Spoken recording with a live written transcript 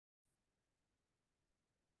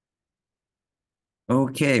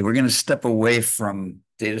Okay, we're going to step away from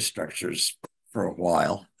data structures for a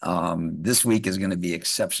while. This week is going to be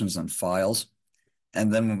exceptions and files.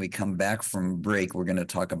 And then when we come back from break, we're going to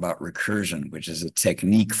talk about recursion, which is a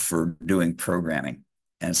technique for doing programming.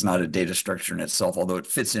 And it's not a data structure in itself, although it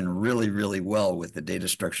fits in really, really well with the data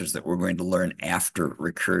structures that we're going to learn after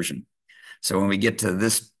recursion. So when we get to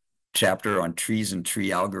this chapter on trees and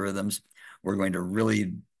tree algorithms, we're going to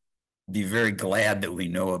really be very glad that we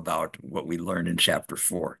know about what we learned in chapter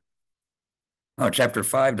 4. Oh, chapter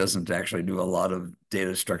 5 doesn't actually do a lot of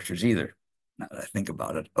data structures either. Now that I think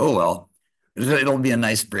about it. Oh, well, it'll be a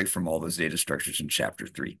nice break from all those data structures in chapter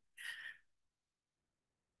 3.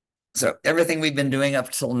 So everything we've been doing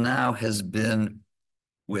up till now has been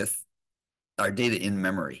with our data in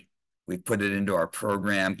memory. We've put it into our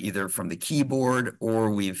program either from the keyboard,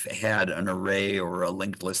 or we've had an array or a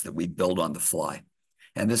linked list that we build on the fly.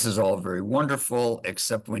 And this is all very wonderful,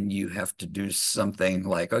 except when you have to do something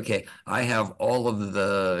like, okay, I have all of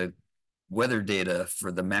the weather data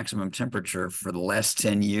for the maximum temperature for the last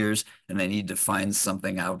 10 years, and I need to find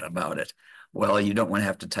something out about it. Well, you don't want to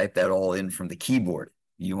have to type that all in from the keyboard.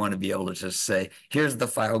 You want to be able to just say, here's the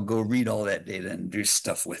file, go read all that data and do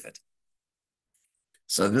stuff with it.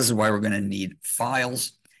 So this is why we're going to need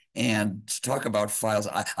files. And to talk about files,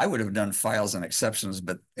 I would have done files and exceptions,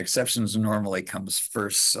 but exceptions normally comes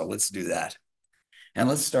first. So let's do that. And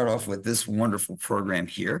let's start off with this wonderful program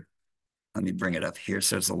here. Let me bring it up here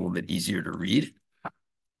so it's a little bit easier to read.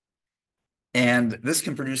 And this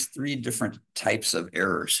can produce 3 different types of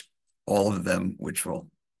errors, all of them which will.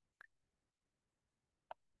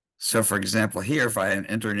 So for example, here, if I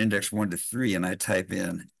enter an index 1 to 3 and I type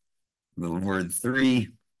in the word 3,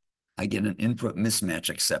 I get an input mismatch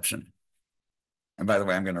exception. And by the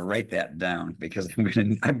way, I'm going to write that down because I'm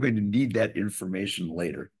going to need that information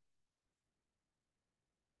later.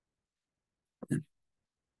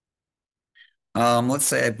 Let's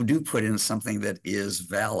say I do put in something that is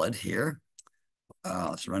valid here.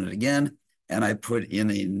 Let's run it again. And I put in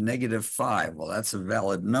a -5. Well, that's a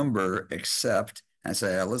valid number, except I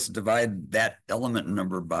say, let's divide that element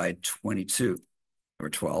number by 22 or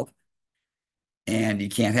 12. And you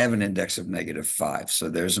can't have an index of -5. So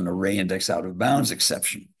there's an array index out of bounds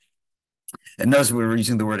exception. And notice we're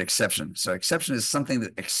using the word exception. So exception is something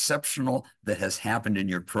that exceptional that has happened in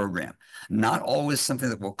your program. Not always something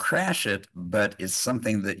that will crash it, but it's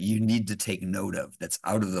something that you need to take note of that's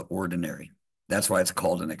out of the ordinary. That's why it's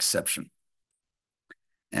called an exception.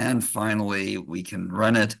 And finally, we can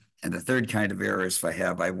run it. And the third kind of error is if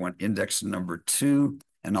I want index number 2,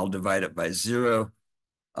 and I'll divide it by 0,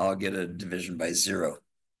 I'll get a division by 0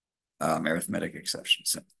 arithmetic exception.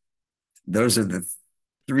 So those are the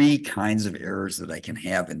 3 kinds of errors that I can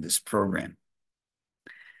have in this program.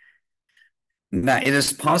 Now, it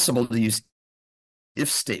is possible to use if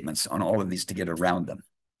statements on all of these to get around them.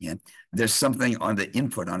 Yeah, there's something on the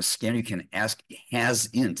input on a scanner you can ask has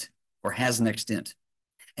int or has next int.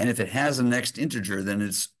 And if it has a next integer, then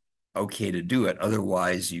it's okay to do it.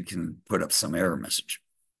 Otherwise, you can put up some error message.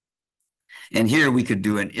 And here we could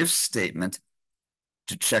do an if statement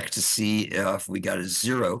to check to see if we got a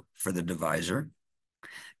 0 for the divisor.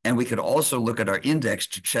 And we could also look at our index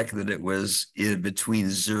to check that it was in between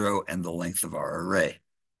 0 and the length of our array.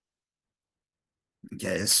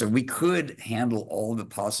 Okay, so we could handle all the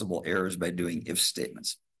possible errors by doing if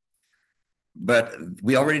statements. But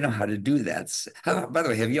we already know how to do that. By the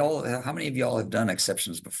way, how many of y'all have done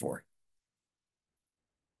exceptions before?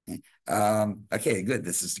 Okay, good.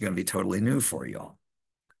 This is going to be totally new for y'all.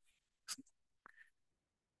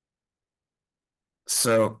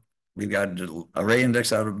 So we've got array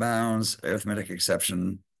index out of bounds, arithmetic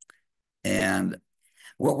exception, and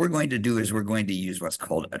what we're going to do is we're going to use what's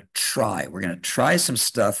called a try. We're going to try some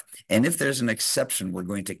stuff, and if there's an exception, we're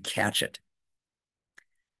going to catch it.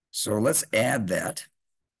 So let's add that.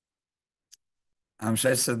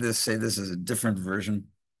 Should I say this is a different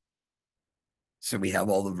version? So we have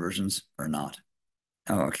all the versions or not?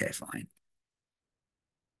 Oh, okay, fine.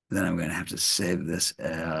 Then I'm going to have to save this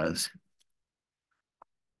as.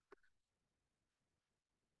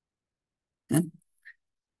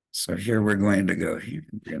 So here we're going to go here.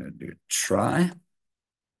 We're going to do try.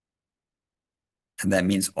 And that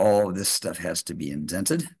means all of this stuff has to be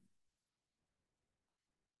indented.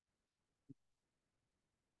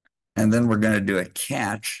 And then we're going to do a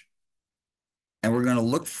catch. And we're going to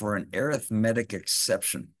look for an arithmetic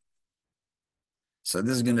exception. So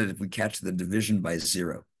this is going to, if we catch the division by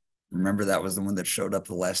 0. Remember that was the one that showed up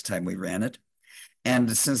the last time we ran it.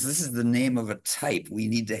 And since this is the name of a type, we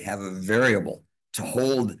need to have a variable to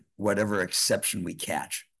hold whatever exception we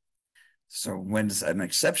catch. So when an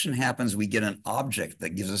exception happens, we get an object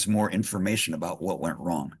that gives us more information about what went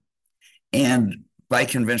wrong. And by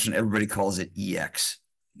convention, everybody calls it EX.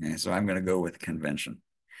 Okay, so I'm going to go with convention.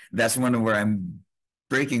 That's one where I'm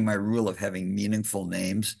breaking my rule of having meaningful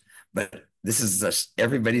names, but this is just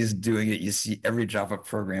everybody's doing it. You see, every Java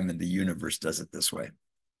program in the universe does it this way.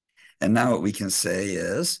 And now what we can say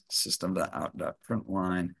is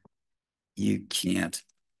system.out.println, you can't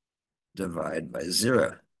divide by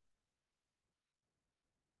 0.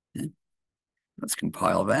 Okay. Let's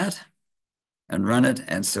compile that and run it.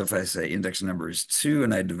 And so if I say index number is 2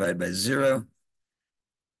 and I divide by 0,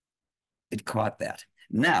 it caught that.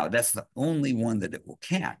 Now, that's the only one that it will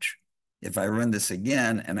catch. If I run this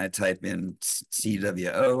again and I type in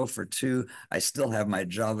CWO for 2, I still have my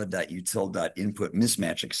java.util.input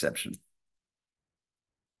mismatch exception.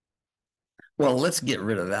 Well, let's get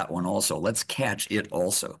rid of that one also. Let's catch it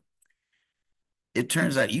also. It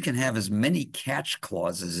turns out you can have as many catch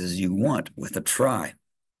clauses as you want with a try.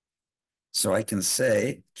 So I can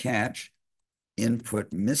say catch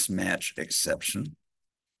input mismatch exception.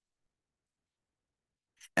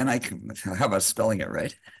 And I can, how about spelling it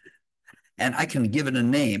right? And I can give it a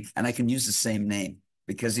name and I can use the same name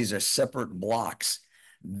because these are separate blocks.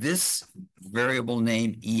 This variable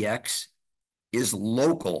name EX is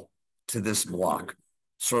local to this block,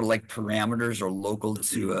 sort of like parameters are local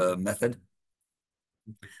to a method.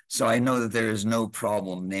 So I know that there is no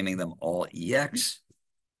problem naming them all EX.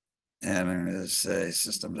 And I'm going to say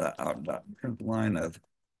system.out.println of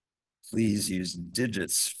please use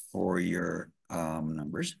digits for your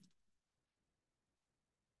numbers.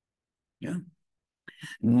 Yeah.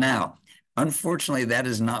 Now, unfortunately, that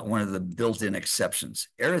is not one of the built-in exceptions.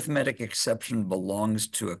 Arithmetic exception belongs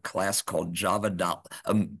to a class called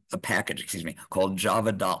a package, excuse me, called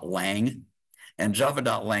java.lang. And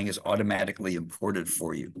java.lang is automatically imported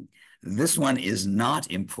for you. This one is not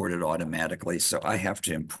imported automatically, so I have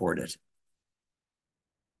to import it.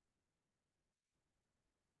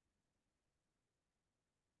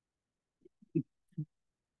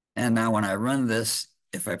 And now when I run this,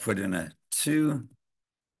 if I put in a 2,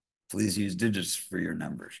 please use digits for your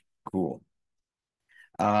numbers. Cool.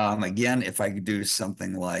 Again, if I could do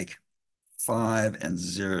something like 5 and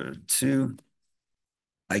 0, 2,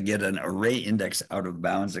 I get an array index out of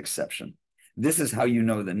bounds exception. This is how you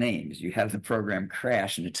know the names. You have the program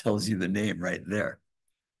crash and it tells you the name right there.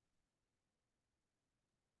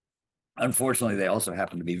 Unfortunately, they also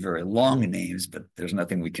happen to be very long names, but there's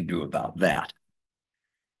nothing we can do about that.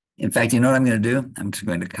 In fact, you know what I'm going to do? I'm just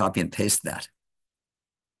going to copy and paste that.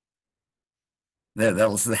 There,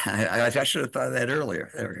 that was I should have thought of that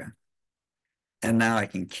earlier. There we go. And now I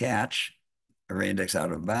can catch array index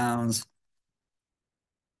out of bounds.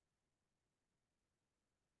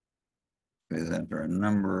 Please enter a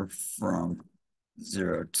number from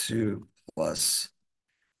 0 to plus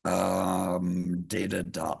data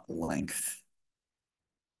dot length.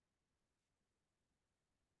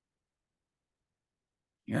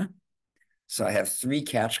 Yeah. So I have 3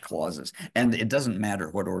 catch clauses, and it doesn't matter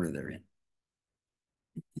what order they're in.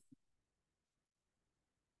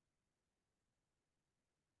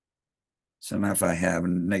 So now if I have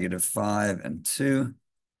 -5 and 2,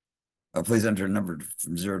 please enter a number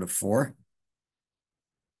from 0 to 4.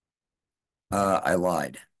 I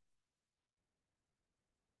lied.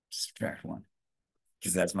 Subtract 1,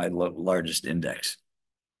 because that's my largest index.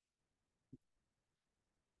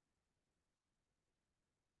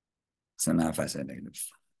 So now if I say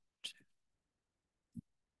 -5.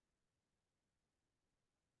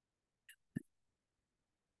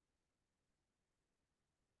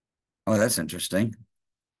 Oh, that's interesting.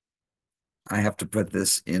 I have to put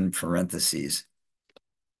this in parentheses.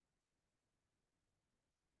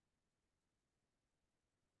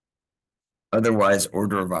 Otherwise,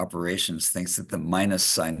 order of operations thinks that the minus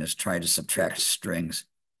sign is trying to subtract strings.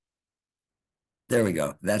 There we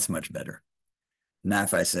go. That's much better. Now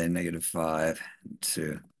if I say -5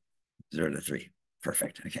 to 0 to 3,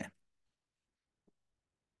 perfect. Okay.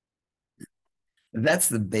 That's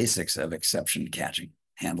the basics of exception catching,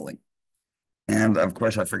 handling. And of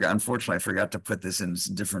course, unfortunately, I forgot to put this in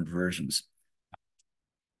different versions.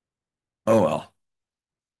 Oh, well.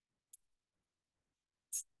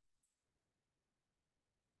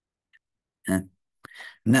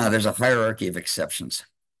 Now there's a hierarchy of exceptions,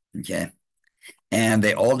 okay? And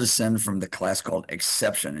they all descend from the class called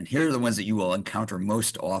exception. And here are the ones that you will encounter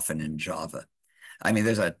most often in Java. I mean,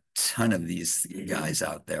 there's a ton of these guys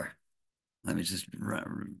out there. Let me just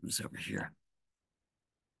run this over here.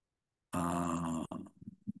 Uh,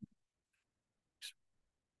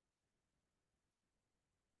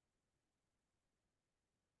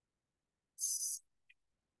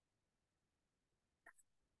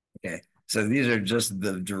 So these are just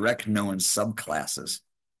the direct known subclasses.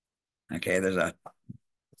 Okay, there's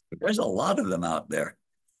a lot of them out there.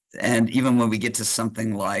 And even when we get to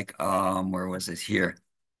something like where was it here?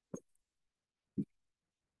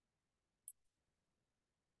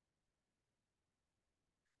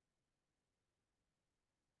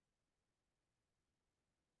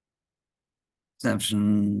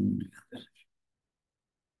 Exception.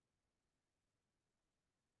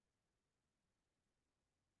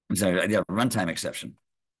 I'm sorry, yeah, runtime exception.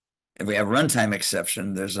 If we have runtime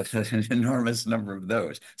exception, there's an enormous number of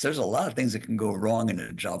those. So there's a lot of things that can go wrong in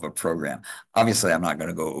a Java program. Obviously, I'm not going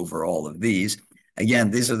to go over all of these.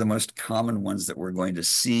 Again, these are the most common ones that we're going to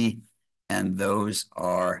see, and those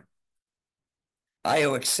are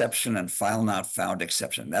IO exception and file not found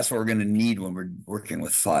exception. That's what we're going to need when we're working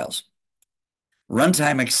with files.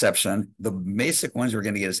 Runtime exception, the basic ones we're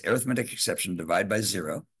going to get is arithmetic exception, divide by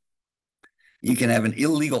 0. You can have an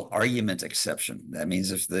illegal argument exception. That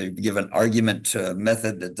means if they give an argument to a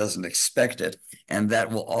method that doesn't expect it, and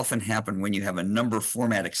that will often happen when you have a number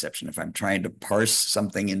format exception. If I'm trying to parse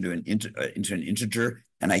something into an integer,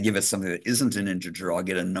 and I give it something that isn't an integer, I'll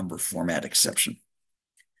get a number format exception.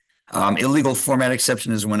 Illegal format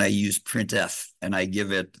exception is when I use printf and I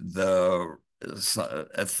give it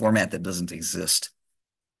a format that doesn't exist.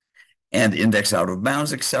 And index out of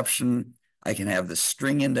bounds exception, I can have the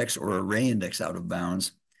string index or array index out of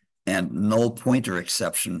bounds. And null pointer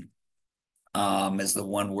exception is the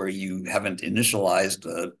one where you haven't initialized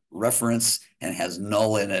a reference and has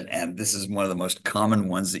null in it. And this is one of the most common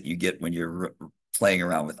ones that you get when you're playing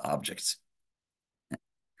around with objects.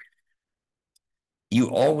 You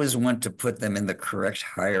always want to put them in the correct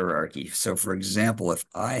hierarchy. So for example, if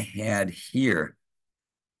I had here,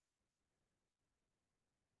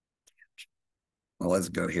 well, let's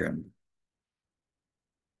go here and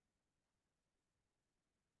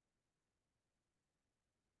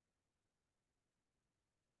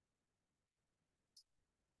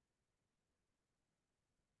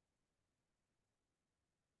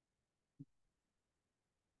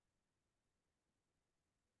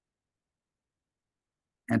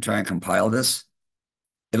try and compile this.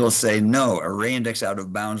 It'll say, no, array index out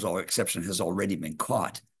of bounds all exception has already been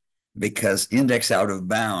caught because index out of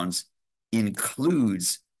bounds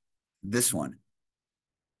includes this one.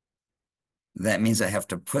 That means I have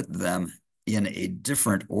to put them in a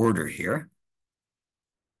different order here.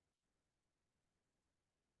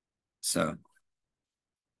 So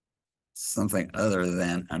something other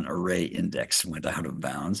than an array index went out of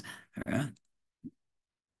bounds.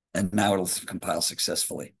 And now it'll compile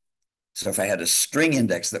successfully. So if I had a string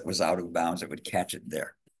index that was out of bounds, it would catch it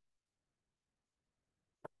there.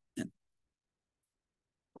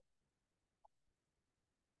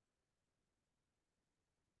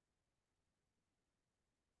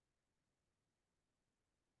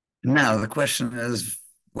 Now the question is,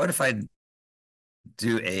 what if I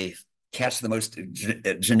do a catch the most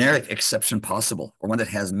generic exception possible, or one that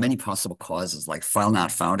has many possible causes, like file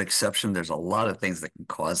not found exception? There's a lot of things that can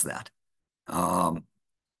cause that. And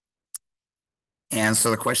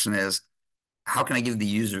so the question is, how can I give the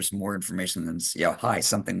users more information than, hi,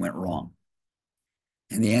 something went wrong?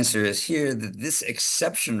 And the answer is here that this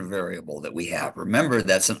exception variable that we have, remember,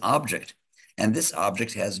 that's an object. And this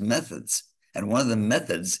object has methods. And one of the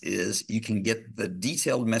methods is you can get the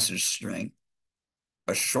detailed message string,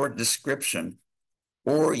 a short description,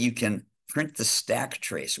 or you can print the stack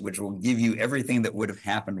trace, which will give you everything that would have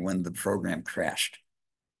happened when the program crashed.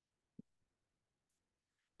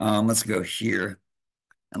 Let's go here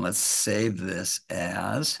and let's save this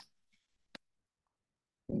as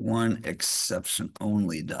one exception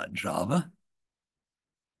only.java.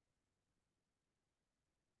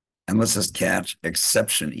 And let's just catch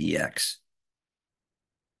exception EX.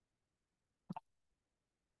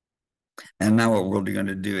 And now what we're going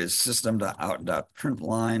to do is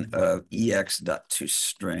system.out.println of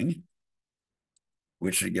ex.toString,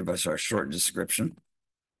 which should give us our short description.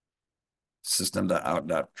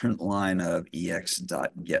 System.out.println of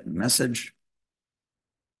ex.getMessage.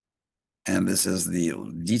 And this is the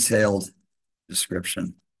detailed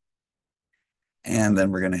description. And then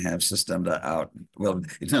we're going to have system.out. Well,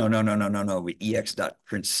 no.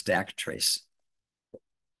 ex.print stack trace.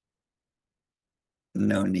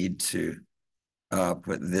 No need to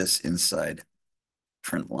put this inside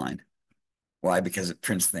print line. Why? Because it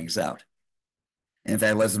prints things out. In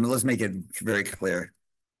fact, let's make it very clear.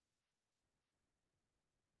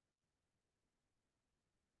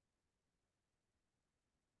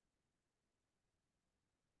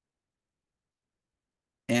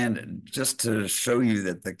 And just to show you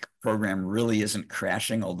that the program really isn't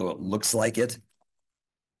crashing, although it looks like it,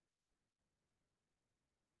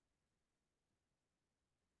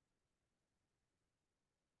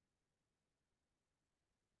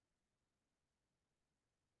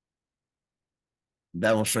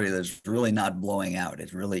 that will show you that it's really not blowing out.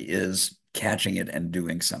 It really is catching it and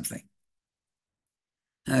doing something.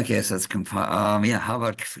 Okay, so it's yeah, how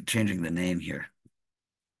about changing the name here?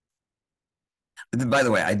 By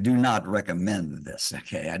the way, I do not recommend this.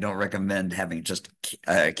 Okay, I don't recommend having just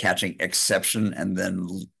catching exception and then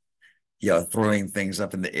throwing things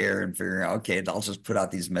up in the air and figuring out, okay, I'll just put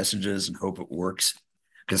out these messages and hope it works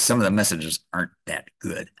because some of the messages aren't that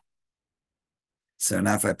good. So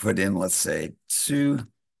now if I put in, let's say 2,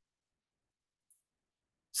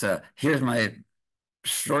 so here's my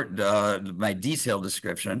my detailed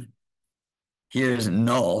description. Here's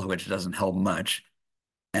null, which doesn't help much.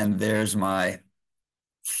 And there's my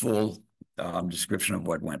full description of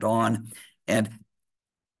what went on. And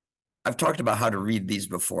I've talked about how to read these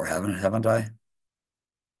before, haven't I?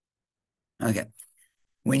 Okay.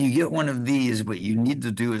 When you get one of these, what you need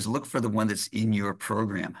to do is look for the one that's in your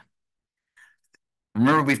program.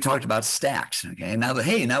 Remember, we've talked about stacks. Okay.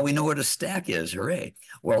 Now we know what a stack is. Hooray.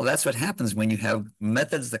 Well, that's what happens when you have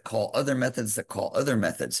methods that call other methods that call other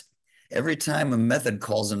methods. Every time a method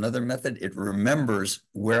calls another method, it remembers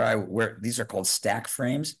where these are called stack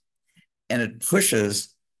frames, and it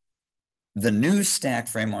pushes the new stack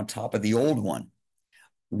frame on top of the old one.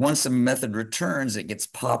 Once a method returns, it gets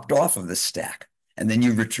popped off of the stack, and then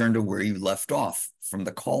you return to where you left off from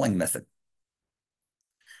the calling method.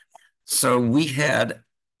 So we had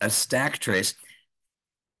a stack trace.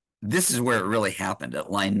 This is where it really happened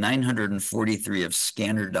at line 943 of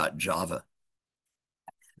scanner.java.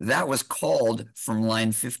 That was called from line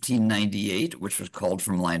 1598, which was called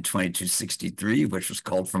from line 2263, which was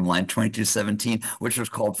called from line 2217, which was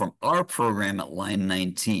called from our program at line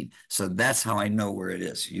 19. So that's how I know where it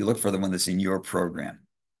is. You look for the one that's in your program.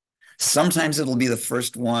 Sometimes it'll be the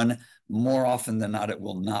first one. More often than not, it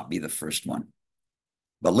will not be the first one.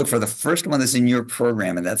 But look for the first one that's in your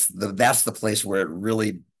program, and that's the place where it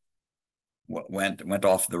really went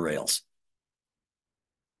off the rails.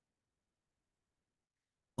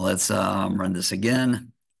 Let's run this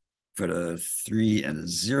again. Put a 3 and a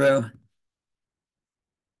 0.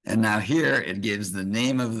 And now here it gives the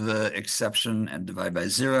name of the exception and divide by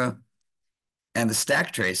 0. And the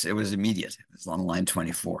stack trace, it was immediate. It was on line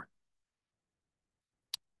 24.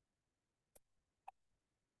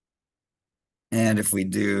 And if we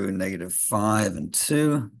do -5 and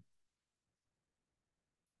 2,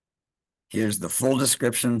 here's the full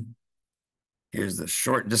description. Here's the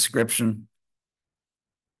short description.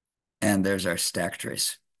 And there's our stack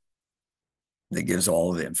trace that gives all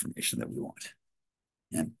of the information that we want.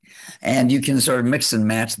 And you can sort of mix and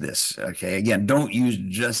match this. Okay, again, don't use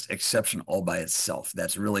just exception all by itself.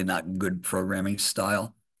 That's really not good programming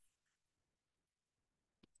style.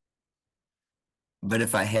 But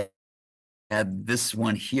if I had this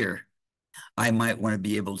one here, I might want to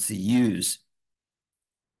be able to use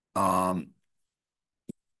some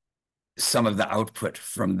of the output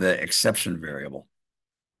from the exception variable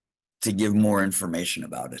to give more information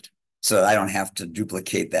about it, so I don't have to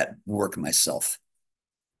duplicate that work myself.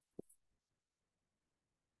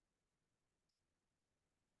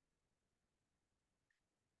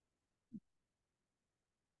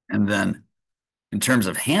 And then in terms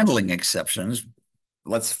of handling exceptions,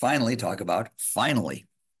 let's finally talk about finally.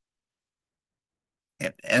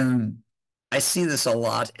 And I see this a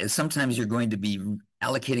lot. Is sometimes you're going to be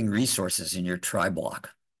allocating resources in your try block.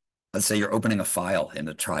 Let's say you're opening a file in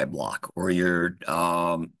the try block, or you're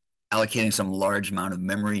allocating some large amount of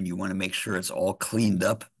memory and you want to make sure it's all cleaned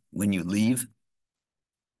up when you leave.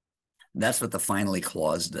 That's what the finally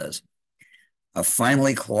clause does. A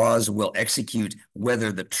finally clause will execute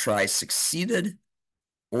whether the try succeeded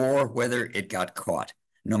or whether it got caught.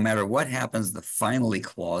 No matter what happens, the finally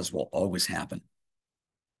clause will always happen.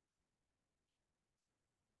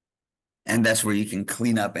 And that's where you can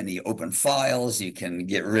clean up any open files. You can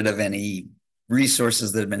get rid of any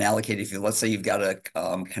resources that have been allocated. If you, let's say you've got a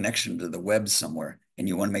connection to the web somewhere and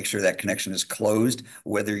you want to make sure that connection is closed,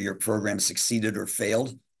 whether your program succeeded or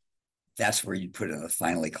failed, that's where you put in a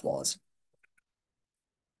finally clause.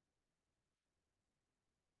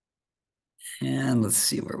 And let's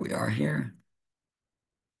see where we are here.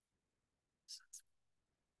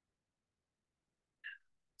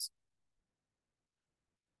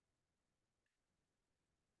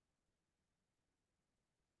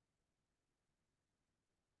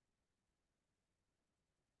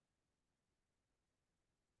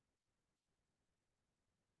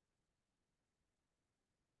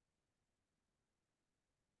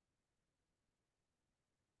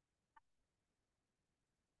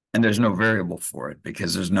 And there's no variable for it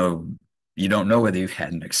because you don't know whether you've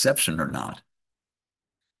had an exception or not.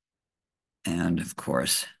 And of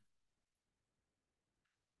course,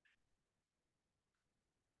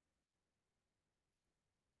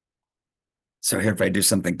 So here, if I do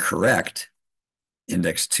something correct,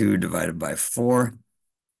 index 2 divided by 4,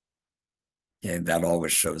 okay, that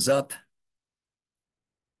always shows up.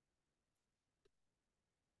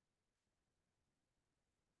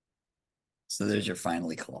 So there's your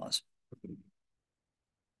finally clause.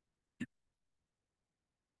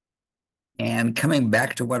 And coming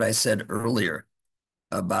back to what I said earlier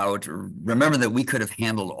about, remember that we could have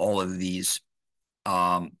handled all of these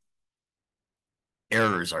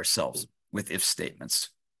errors ourselves with if statements.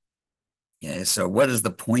 Yeah, so what is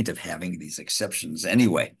the point of having these exceptions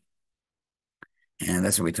anyway? And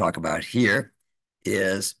that's what we talk about here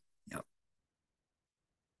is,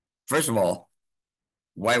 first of all,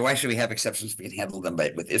 why should we have exceptions if we can handle them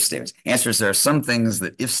with if statements? Answer is there are some things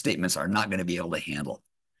that if statements are not going to be able to handle.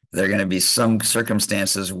 There are going to be some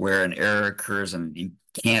circumstances where an error occurs and you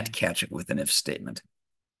can't catch it with an if statement,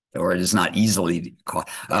 or it is not easily caught.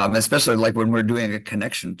 Especially like when we're doing a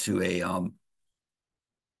connection to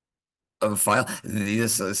a file.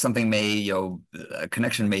 Something may, a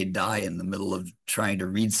connection may die in the middle of trying to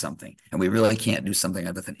read something, and we really can't do something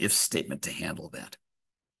with an if statement to handle that.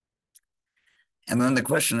 And then the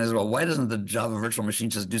question is, well, why doesn't the Java virtual machine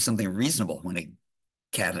just do something reasonable when it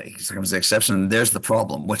comes to the exception? And there's the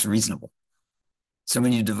problem. What's reasonable? So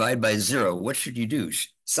when you divide by 0, what should you do?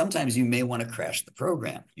 Sometimes you may want to crash the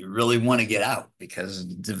program. You really want to get out because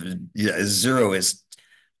 0 is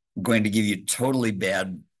going to give you totally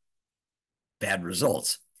bad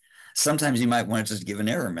results. Sometimes you might want to just give an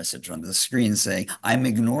error message on the screen saying, I'm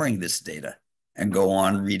ignoring this data, and go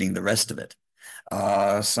on reading the rest of it.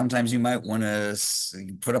 Sometimes you might want to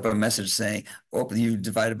put up a message saying, oh, you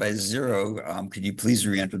divided by 0. Could you please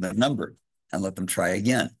re-enter that number and let them try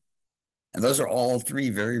again? And those are all three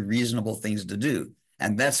very reasonable things to do.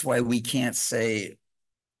 And that's why we can't say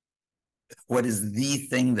what is the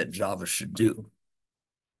thing that Java should do.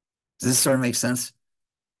 Does this sort of make sense?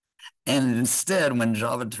 And instead, when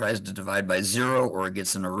Java tries to divide by 0 or it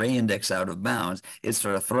gets an array index out of bounds, it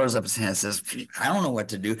sort of throws up its hand and says, I don't know what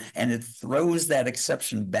to do. And it throws that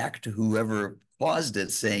exception back to whoever caused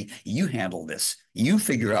it, saying, you handle this. You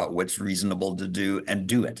figure out what's reasonable to do and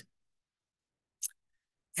do it.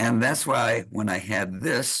 And that's why when I had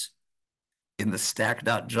this in the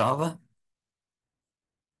stack.java,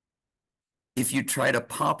 if you try to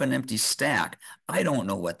pop an empty stack, I don't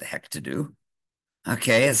know what the heck to do.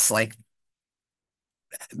 Okay, it's like,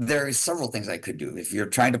 there are several things I could do. If you're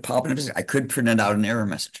trying to pop an empty stack, I could print out an error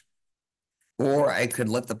message. Or I could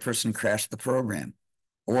let the person crash the program.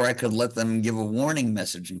 Or I could let them give a warning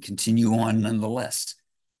message and continue on nonetheless.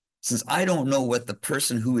 Since I don't know what the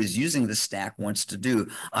person who is using the stack wants to do,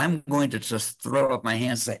 I'm going to just throw up my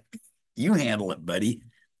hands and say, you handle it, buddy.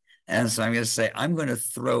 And so I'm going to say, I'm going to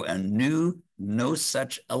throw a new no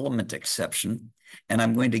such element exception, and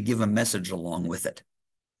I'm going to give a message along with it.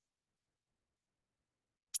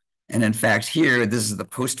 And in fact, here, this is the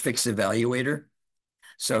postfix evaluator.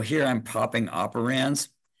 So here I'm popping operands,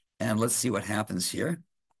 and let's see what happens here.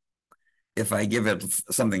 If I give it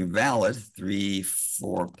something valid, 3,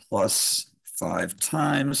 4 plus 5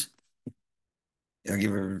 times, it'll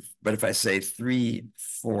give it, but if I say 3,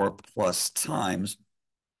 4 plus times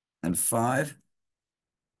and 5,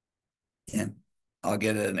 and I'll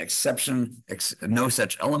get an exception, no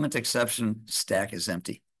such element exception, stack is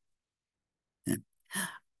empty.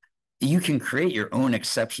 You can create your own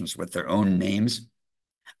exceptions with their own names.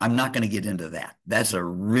 I'm not going to get into that. That's a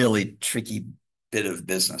really tricky bit of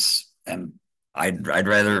business, and I'd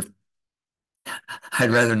rather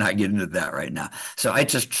not get into that right now. So I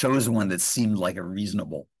just chose one that seemed like a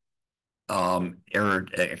reasonable error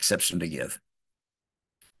exception to give.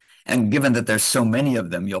 And given that there's so many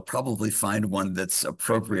of them, you'll probably find one that's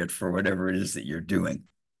appropriate for whatever it is that you're doing.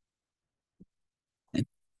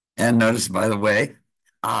 And notice, by the way,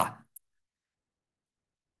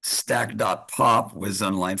 stack.pop was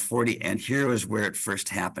on line 40, and here was where it first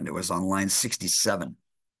happened. It was on line 67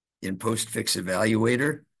 in postfix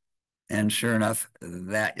evaluator. And sure enough,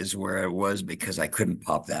 that is where it was because I couldn't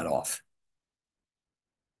pop that off.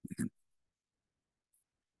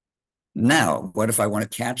 Now, what if I want to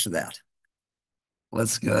catch that?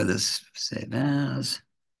 Let's go to this, save as,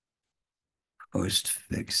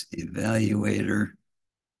 postfix evaluator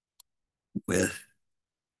with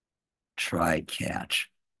try catch.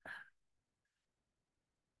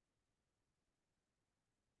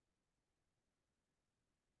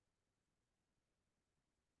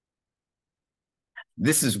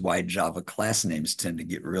 This is why Java class names tend to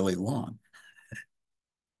get really long.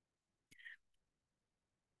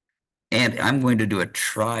 And I'm going to do a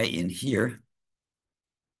try in here.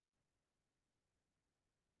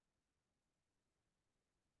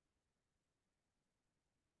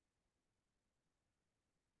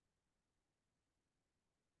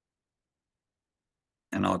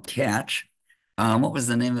 and I'll catch. What was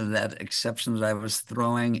the name of that exception that I was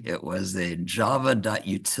throwing? It was a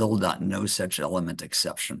java.util.no such element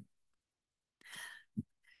exception.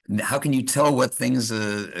 How can you tell what things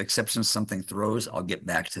exceptions something throws? I'll get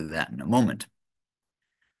back to that in a moment.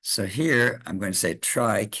 So here I'm going to say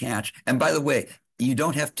try catch. And by the way, you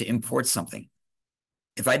don't have to import something.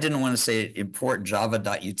 If I didn't want to say import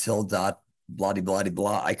java.util.blah blah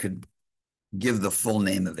blah, I could give the full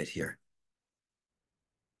name of it here.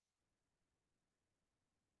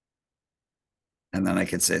 And then I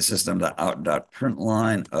could say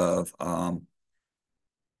system.out.println of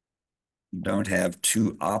don't have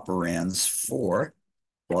two operands for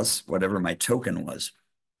plus whatever my token was.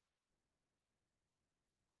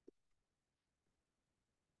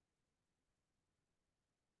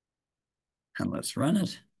 And let's run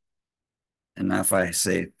it. And now if I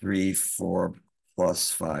say 3, 4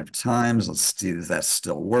 plus 5 times, let's see if that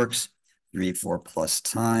still works. 3, 4 plus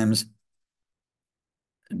times.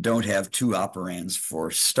 Don't have two operands for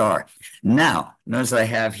star. Now, notice I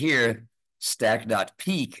have here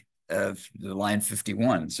stack.peak of the line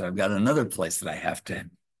 51. So I've got another place that I have to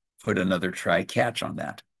put another try catch on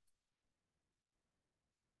that.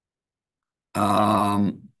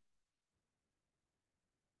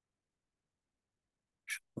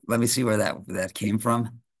 Let me see where that came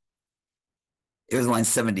from. It was line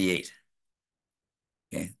 78.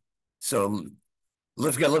 Okay. So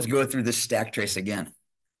let's go through this stack trace again.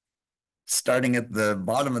 Starting at the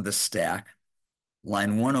bottom of the stack,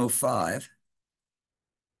 line 105,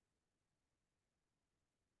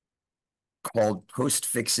 called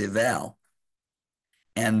postfix eval.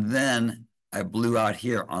 And then I blew out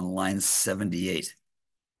here on line 78.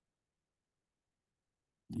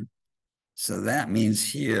 So that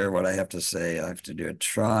means here, what I have to say, I have to do a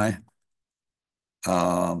try.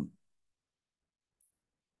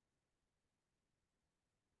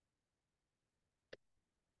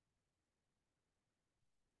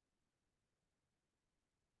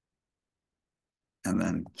 And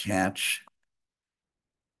then catch.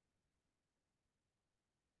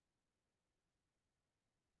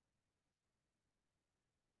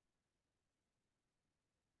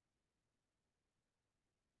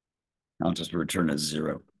 I'll just return a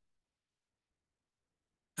 0.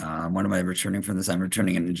 What am I returning from this? I'm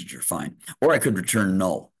returning an integer, fine. Or I could return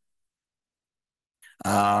null.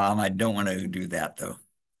 I don't want to do that though.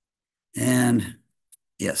 And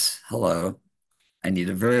yes, hello. I need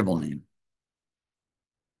a variable name.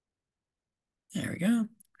 There we go.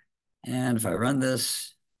 And if I run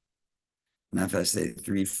this, now if I say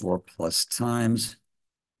 3, 4 plus times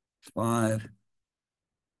 5,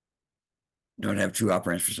 don't have two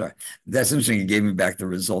operands for star. That's interesting. It gave me back the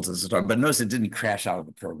results as a star, but notice it didn't crash out of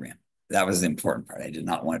the program. That was the important part. I did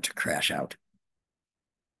not want it to crash out.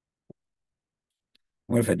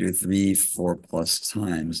 What if I do 3, 4 plus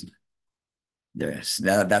times? There's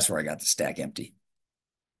that's where I got the stack empty.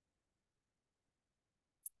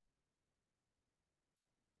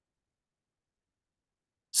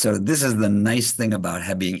 So this is the nice thing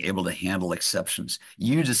about being able to handle exceptions.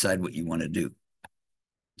 You decide what you want to do.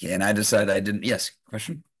 Okay, and I decided I didn't. Yes,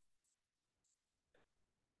 question?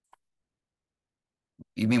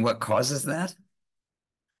 You mean what causes that?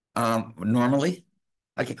 Normally?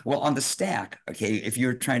 Okay, well, on the stack, okay, if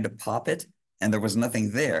you're trying to pop it and there was nothing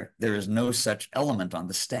there, there is no such element on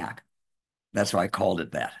the stack. That's why I called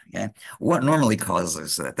it that. Okay. What normally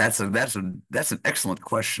causes that? That's an excellent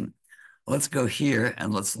question. Let's go here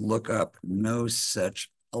and let's look up no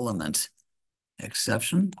such element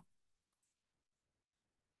exception.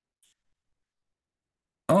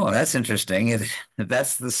 Oh, that's interesting.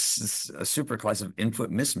 That's this a superclass of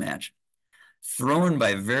input mismatch thrown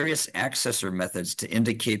by various accessor methods to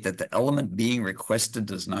indicate that the element being requested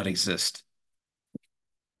does not exist.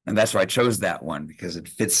 And that's why I chose that one because it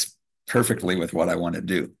fits perfectly with what I want to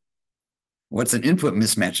do. What's an input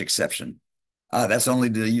mismatch exception? That's only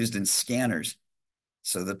used in scanners.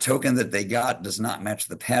 So the token that they got does not match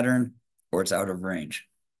the pattern or it's out of range.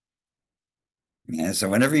 Yeah, so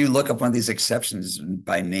whenever you look up one of these exceptions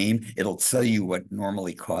by name, it'll tell you what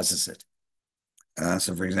normally causes it.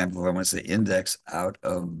 So for example, if I want to say index out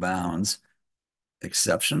of bounds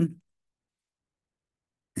exception,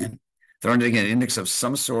 and throwing an index of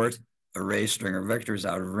some sort, array, string, or vector is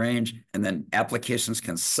out of range, and then applications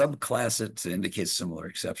can subclass it to indicate similar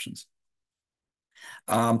exceptions.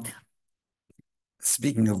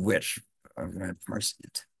 Speaking of which, I'm going to parse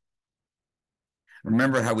int.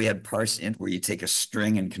 Remember how we had parse int where you take a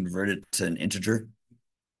string and convert it to an integer?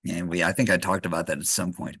 And I think I talked about that at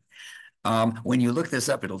some point. When you look this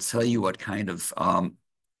up, it'll tell you what kind of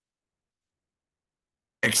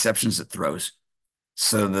exceptions it throws.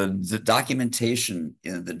 So the documentation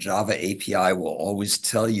in the Java API will always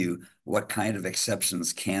tell you what kind of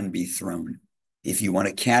exceptions can be thrown. If you want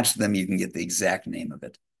to catch them, you can get the exact name of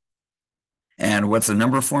it. And what's a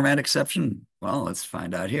number format exception? Well, let's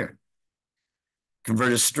find out here.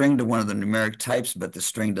 Convert a string to one of the numeric types, but the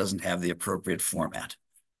string doesn't have the appropriate format.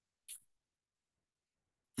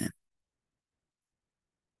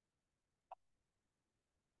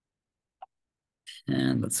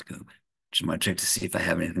 And let's go. Just want to check to see if I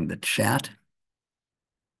have anything to chat.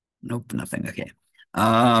 Nope, nothing. Okay.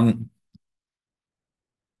 Um,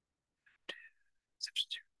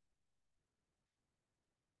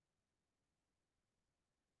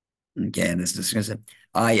 okay, and this is going to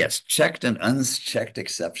say, yes, checked and unchecked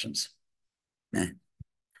exceptions. Eh.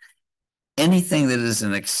 Anything that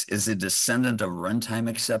is a descendant of runtime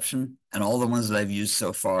exception, and all the ones that I've used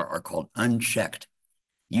so far are called unchecked.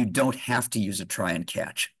 You don't have to use a try and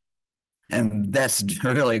catch. And that's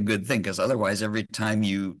really a good thing, because otherwise, every time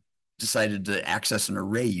you decided to access an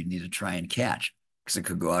array, you need to try and catch, because it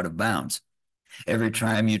could go out of bounds. Every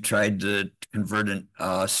time you tried to convert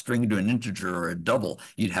a string to an integer or a double,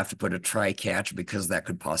 you'd have to put a try catch because that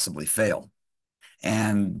could possibly fail.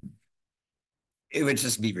 And it would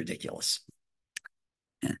just be ridiculous.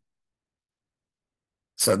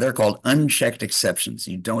 So they're called unchecked exceptions.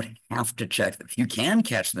 You don't have to check them. You can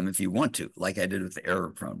catch them if you want to, like I did with the error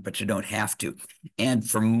prone, but you don't have to. And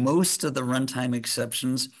for most of the runtime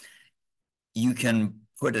exceptions, you can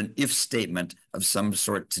put an if statement of some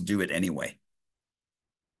sort to do it anyway.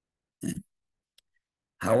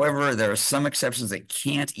 However, there are some exceptions that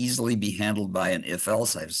can't easily be handled by an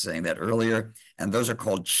if-else. I was saying that earlier, and those are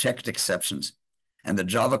called checked exceptions. And the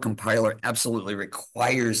Java compiler absolutely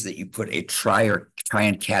requires that you put a try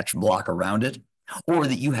and catch block around it, or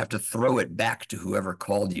that you have to throw it back to whoever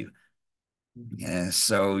called you.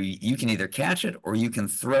 So you can either catch it or you can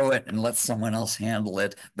throw it and let someone else handle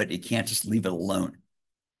it, but you can't just leave it alone.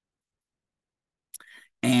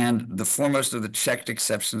 And the foremost of the checked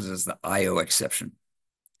exceptions is the IO exception,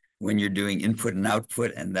 when you're doing input and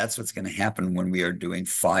output, and that's what's going to happen when we are doing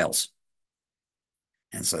files.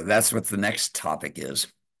 And so that's what the next topic is.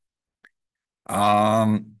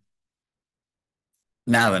 Now,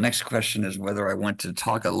 the next question is whether I want to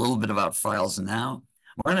talk a little bit about files now.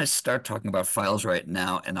 We're going to start talking about files right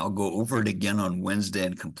now, and I'll go over it again on Wednesday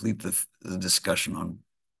and complete the discussion on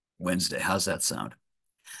Wednesday. How's that sound?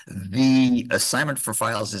 The assignment for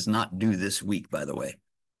files is not due this week, by the way.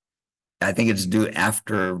 I think it's due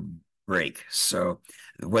after break. So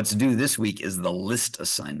what's due this week is the list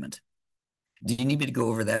assignment. Do you need me to go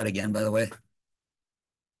over that again, by the way?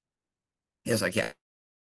 Yes, I can.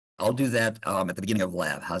 I'll do that at the beginning of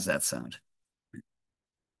lab. How's that sound?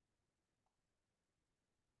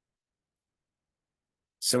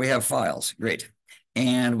 So we have files. Great.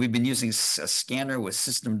 And we've been using a scanner with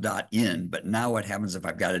system.in, but now what happens if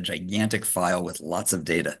I've got a gigantic file with lots of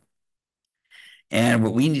data? And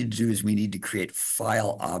what we need to do is we need to create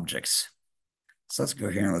file objects. So let's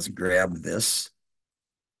go here and let's grab this.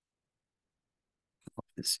 Put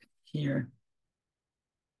this here.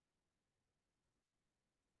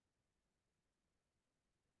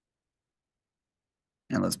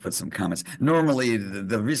 And let's put some comments. Normally,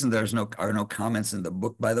 the reason there's no comments in the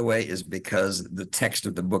book, by the way, is because the text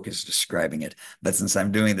of the book is describing it. But since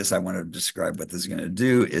I'm doing this, I want to describe what this is going to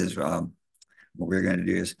do. Is what we're going to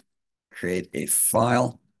do is create a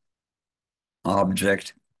file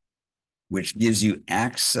object, which gives you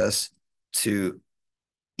access to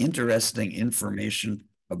interesting information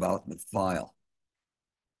about the file.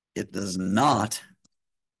 It does not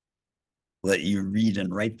let you read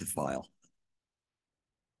and write the file.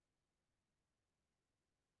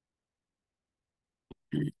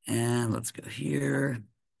 And let's go here.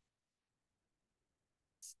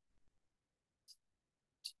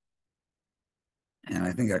 And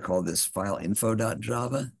I think I called this file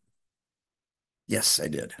info.java. Yes, I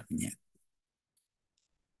did. Yeah.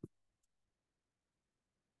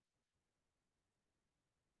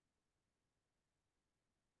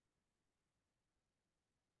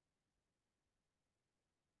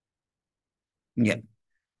 Yeah.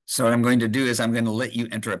 So what I'm going to do is I'm going to let you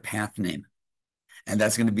enter a path name. And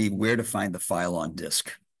that's going to be where to find the file on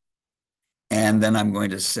disk. And then I'm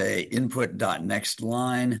going to say input.next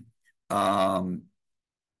line. You're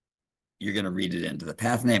going to read it into the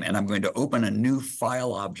path name, and I'm going to open a new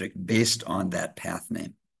file object based on that path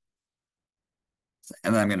name.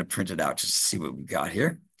 And then I'm going to print it out just to see what we've got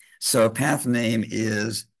here. So path name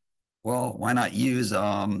is, well, why not use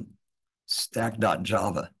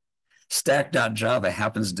stack.java? Stack.java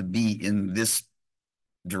happens to be in this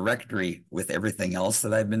directory with everything else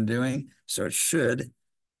that I've been doing. So it should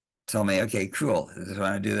tell me, okay, cool. When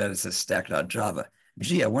I do that, it says stack.java.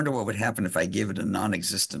 Gee, I wonder what would happen if I gave it a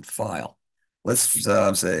non-existent file. Let's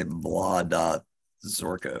say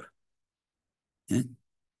blah.zorko. Yeah.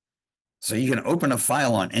 So you can open a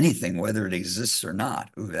file on anything, whether it exists or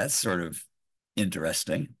not. Ooh, that's sort of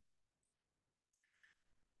interesting.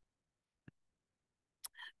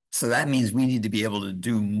 So that means we need to be able to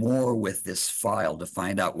do more with this file to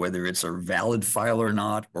find out whether it's a valid file or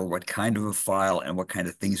not, or what kind of a file and what kind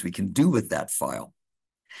of things we can do with that file.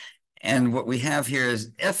 And what we have here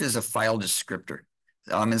is F is a file descriptor.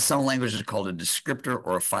 In some languages, it's called a descriptor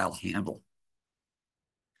or a file handle.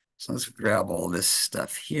 So let's grab all this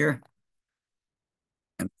stuff here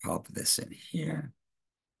and pop this in here.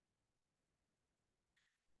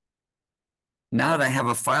 Now that I have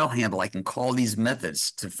a file handle, I can call these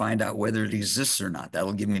methods to find out whether it exists or not.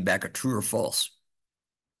 That'll give me back a true or false.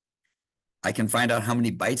 I can find out how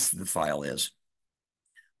many bytes the file is.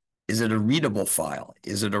 Is it a readable file?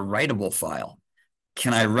 Is it a writable file?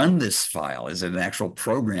 Can I run this file? Is it an actual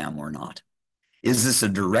program or not? Is this a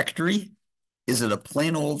directory? Is it a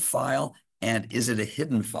plain old file? And is it a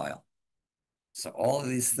hidden file? So all of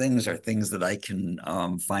these things are things that I can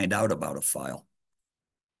find out about a file.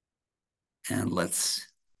 And let's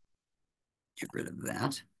get rid of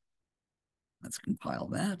that. Let's compile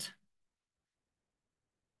that.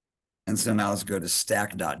 And so now let's go to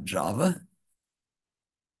stack.java.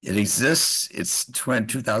 It exists. It's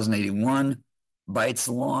 2081 bytes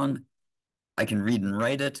long. I can read and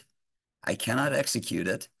write it. I cannot execute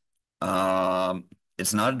it.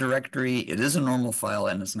 It's not a directory. It is a normal file,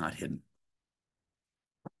 and it's not hidden.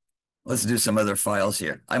 Let's do some other files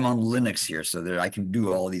here. I'm on Linux here, so that I can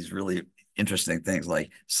do all these really interesting things like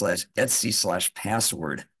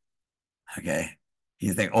 /etc/password. Okay.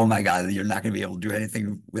 You think, oh my God, you're not going to be able to do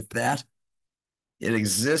anything with that. It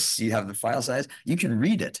exists. You have the file size. You can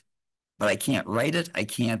read it, but I can't write it. I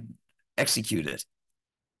can't execute it.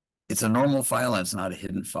 It's a normal file and it's not a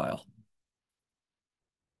hidden file.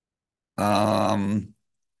 /home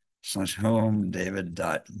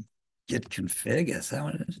David.git config. Is that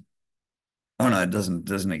what it is? Oh no, it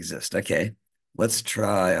doesn't exist. Okay. Let's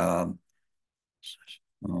try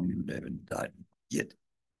 /home David.git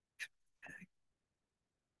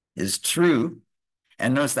is true.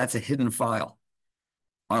 And notice that's a hidden file.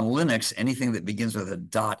 On Linux, anything that begins with a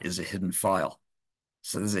dot is a hidden file.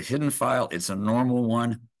 So there's a hidden file. It's a normal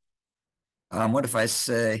one. What if I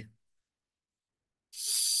say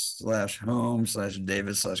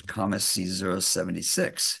 /home/David/comma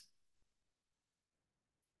C076?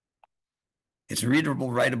 It's readable,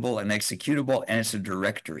 writable, and executable, and it's a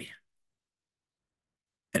directory.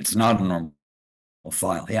 It's not a normal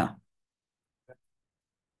file. Yeah.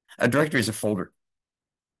 A directory is a folder.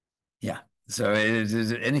 Yeah. So it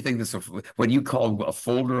is anything that's what you call a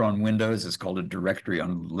folder on Windows is called a directory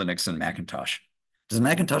on Linux and Macintosh. Does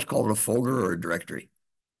Macintosh call it a folder or a directory?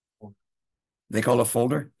 They call it a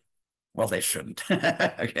folder? Well, they shouldn't.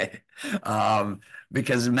 Okay.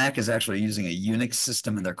 Because Mac is actually using a Unix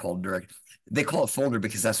system and they're called direct. They call it folder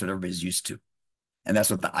because that's what everybody's used to. And that's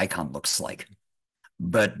what the icon looks like.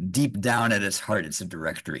 But deep down at its heart, it's a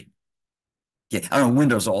directory. Yeah, I don't know,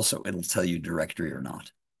 Windows also, it'll tell you directory or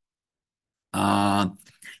not.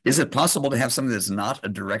 Is it possible to have something that's not a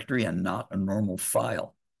directory and not a normal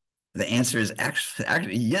file? The answer is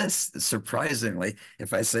actually yes, surprisingly,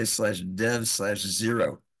 if I say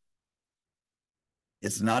 /dev/0,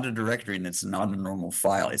 it's not a directory and it's not a normal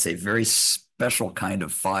file. It's a very special kind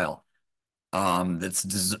of file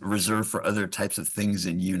that's reserved for other types of things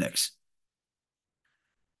in Unix.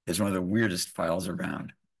 It's one of the weirdest files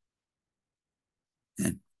around.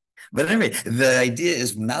 Yeah. But anyway, the idea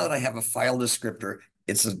is now that I have a file descriptor,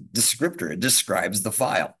 it's a descriptor. It describes the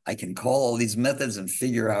file. I can call all these methods and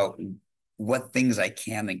figure out what things I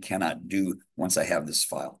can and cannot do once I have this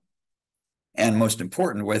file. And most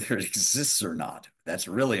important, whether it exists or not. That's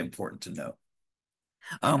really important to know.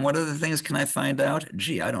 What other things can I find out?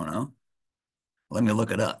 Gee, I don't know. Let me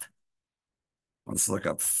look it up. Let's look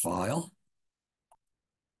up file.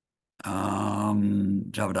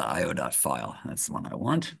 Java.io.file. That's the one I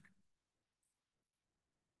want.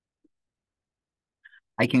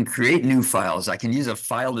 I can create new files. I can use a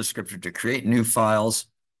file descriptor to create new files.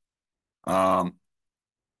 Oh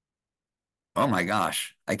my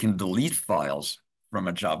gosh, I can delete files from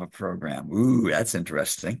a Java program. Ooh, that's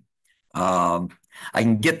interesting. I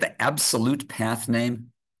can get the absolute path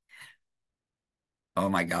name. Oh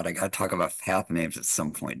my God, I got to talk about path names at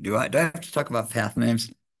some point. Do I have to talk about path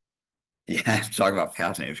names? Yeah, I have to talk about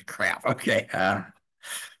path names. Crap. Okay.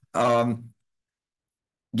 Um,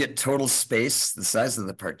 Get total space, the size of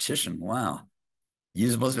the partition. Wow.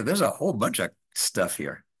 Usable. There's a whole bunch of stuff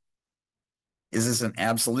here. Is this an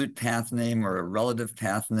absolute path name or a relative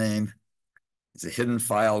path name? It's a hidden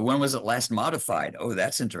file. When was it last modified? Oh,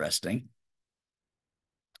 that's interesting.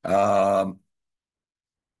 Um,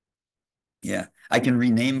 yeah, I can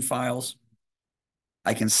rename files.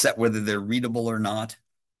 I can set whether they're readable or not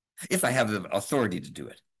if I have the authority to do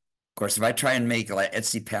it. Of course, if I try and make like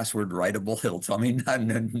Etsy password writable, it'll tell me, no,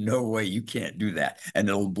 no, no way, you can't do that. And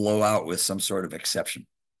it'll blow out with some sort of exception.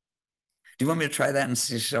 Do you want me to try that and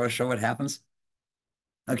show what happens?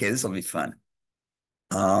 Okay, this will be fun.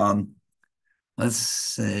 Um, let's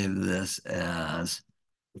save this as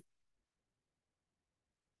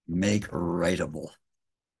make writable.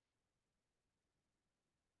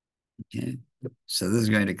 Okay, so this is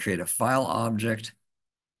going to create a file object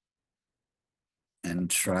and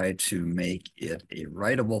try to make it a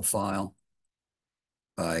writable file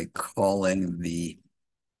by calling the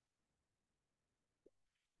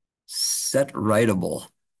set writable.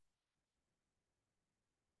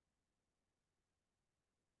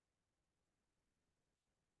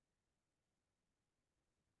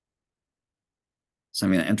 So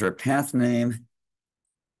I'm going to enter a path name,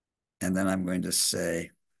 and then I'm going to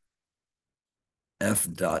say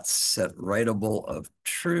f.setWritable of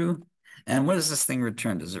true. And what does this thing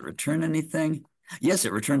return? Does it return anything? Yes,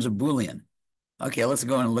 it returns a Boolean. Okay, let's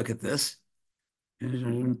go and look at this.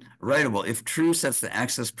 Writable. If true, sets the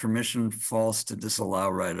access permission. False to disallow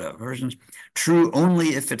write-up versions. True only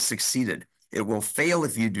if it succeeded. It will fail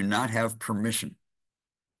if you do not have permission.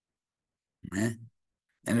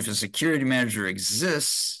 And if a security manager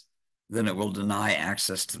exists, then it will deny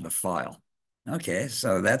access to the file. Okay,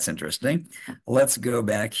 so that's interesting. Let's go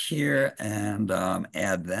back here and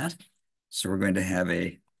add that. So we're going to have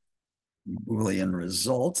a Boolean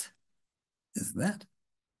result. Is that?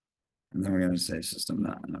 And then we're going to say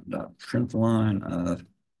system.println of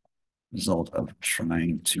result of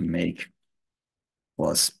trying to make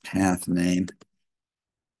plus path name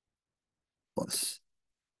plus.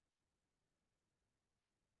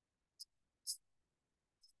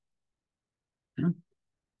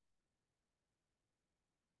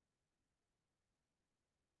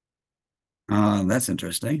 That's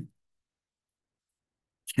interesting.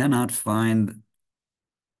 Cannot find.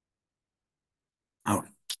 Oh,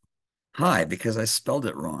 hi, because I spelled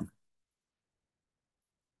it wrong.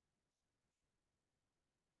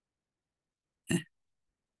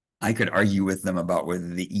 I could argue with them about whether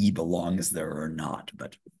the E belongs there or not,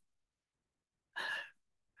 but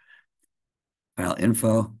file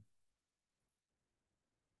info.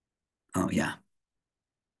 Oh, yeah.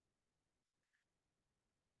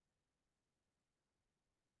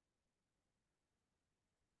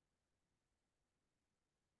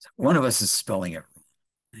 One of us is spelling it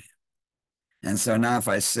wrong. And so now if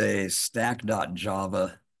I say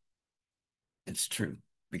stack.java, it's true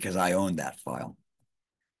because I own that file.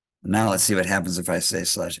 Now let's see what happens if I say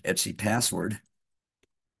 /Etsy password.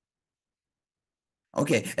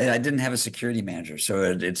 Okay, and I didn't have a security manager, so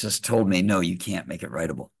it just told me, no, you can't make it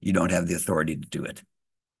writable. You don't have the authority to do it.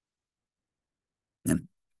 And,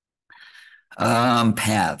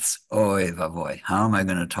 paths. Oy vavoy. How am I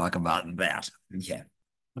going to talk about that? Okay.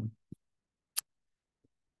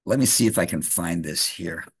 Let me see if I can find this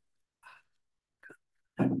here.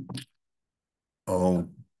 Oh,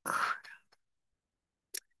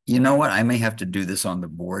 you know what? I may have to do this on the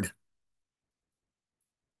board.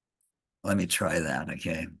 Let me try that.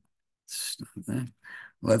 Okay.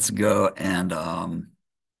 Let's go and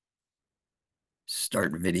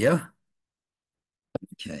start video.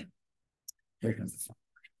 Okay. Here comes the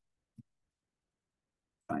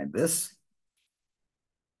find this.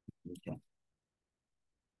 Okay.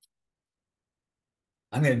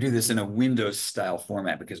 I'm going to do this in a Windows style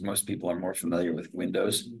format because most people are more familiar with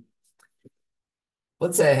Windows.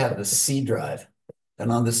 Let's say I have the C drive.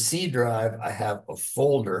 And on the C drive, I have a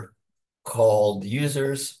folder called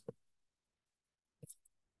users.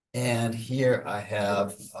 And here I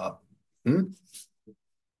have,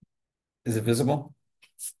 is it visible?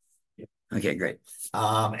 Okay, great.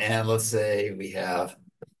 And let's say we have,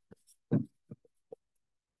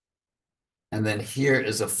 and then here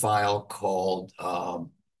is a file called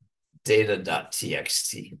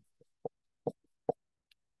data.txt.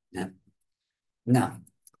 Now,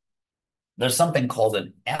 there's something called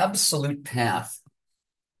an absolute path.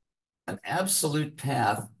 An absolute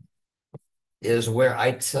path is where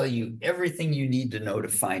I tell you everything you need to know to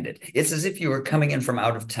find it. It's as if you were coming in from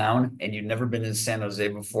out of town and you'd never been in San Jose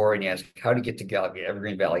before, and you ask, how to get to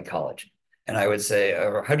Evergreen Valley College? And I would say,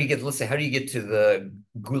 or how do you get, let's say, how do you get to the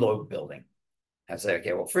Gulo building? I say,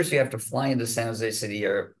 okay, well, first you have to fly into San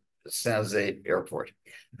Jose Airport.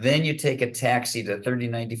 Then you take a taxi to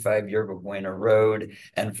 3095 Yerba Buena Road.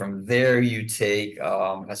 And from there you take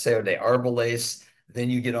Paseo de Arboles. Then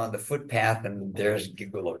you get on the footpath and there's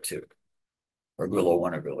Gigulo 2 or Gulo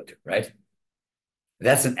 1 or Gulo 2, right?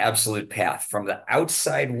 That's an absolute path. From the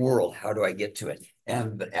outside world, how do I get to it?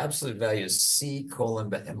 And the absolute value is C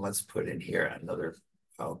colon, and let's put in here another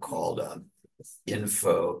file called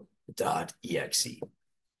info.exe.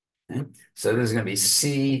 Okay. So this is going to be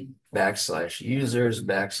C /users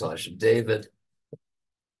 /David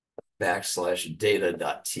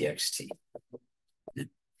 /data.txt.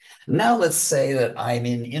 Now let's say that I'm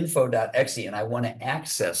in info.exe and I want to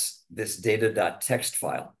access this data.txt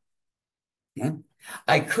file. Okay.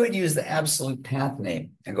 I could use the absolute path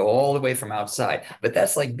name and go all the way from outside, but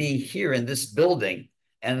that's like being here in this building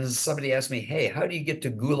and somebody asks me, hey, how do you get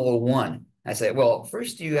to Gulo 1? I say, well,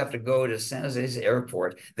 first you have to go to San Jose's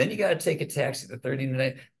airport, then you got to take a taxi to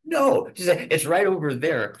 39. No, she said, it's right over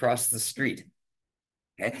there across the street.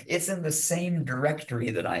 Okay? It's in the same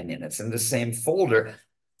directory that I'm in. It's in the same folder.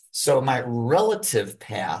 So my relative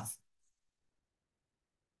path,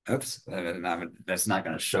 oops, that's not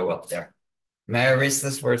going to show up there. May I erase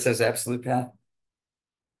this where it says absolute path?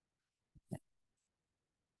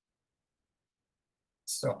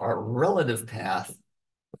 So our relative path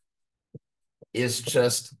is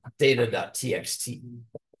just data.txt.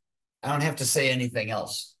 I don't have to say anything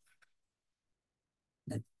else.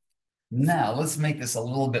 Now let's make this a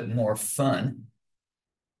little bit more fun.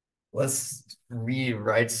 Let's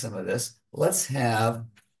rewrite some of this. Let's have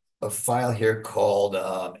a file here called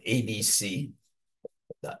abc.txt.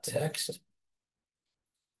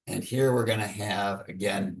 And here we're going to have,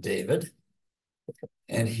 again, David.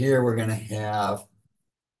 And here we're going to have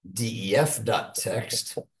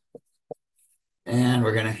def.txt. And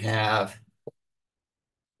we're going to have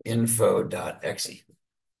info.exe.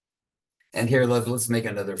 And here, let's make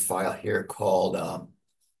another file here called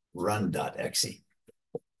run.exe.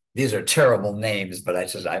 These are terrible names, but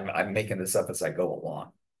I'm making this up as I go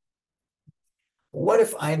along. What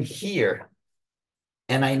if I'm here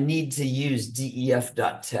and I need to use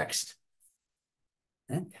def.txt?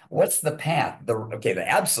 What's the path? The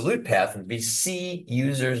absolute path would be C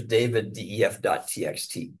users David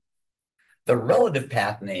def.txt. The relative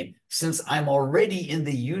path name, since I'm already in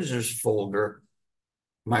the users folder,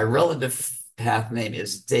 my relative path name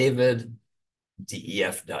is David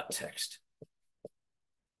def.txt.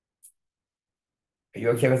 Are you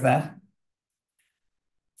okay with that?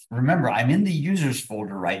 Remember, I'm in the users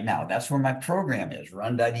folder right now. That's where my program is,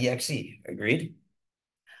 run.exe. Agreed?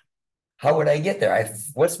 How would I get there?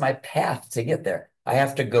 What's my path to get there? I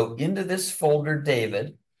have to go into this folder,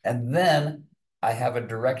 David, and then I have a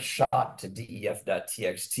direct shot to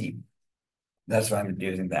def.txt. That's why I'm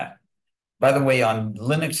using that. By the way, on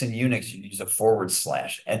Linux and Unix, you use a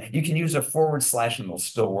 /, and you can use a / and it'll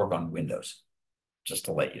still work on Windows, just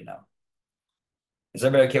to let you know. Is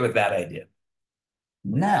everybody okay with that idea?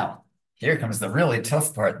 Now, here comes the really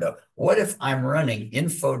tough part, though. What if I'm running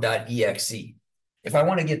info.exe? If I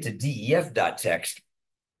want to get to def.txt,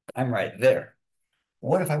 I'm right there.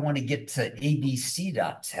 What if I want to get to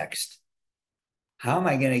abc.txt? How am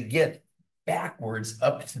I going to get backwards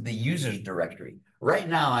up to the users directory? Right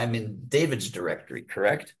now, I'm in David's directory,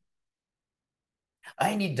 correct?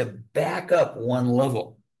 I need to back up one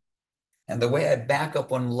level. And the way I back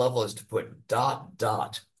up one level is to put ...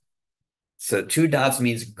 So 2 dots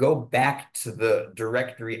means go back to the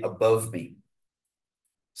directory above me.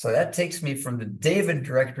 So that takes me from the David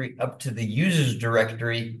directory up to the users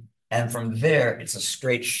directory. And from there, it's a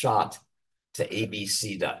straight shot to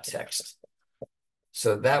abc.txt.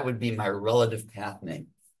 So that would be my relative path name.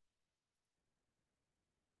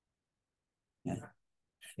 Yeah.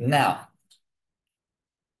 Now,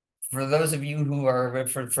 for those of you who are,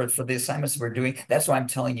 for the assignments we're doing, that's why I'm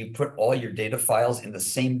telling you, put all your data files in the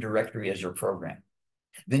same directory as your program.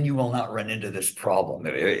 Then you will not run into this problem.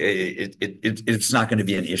 It's not going to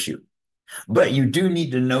be an issue. But you do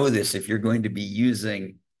need to know this if you're going to be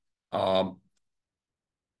using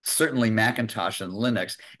certainly Macintosh and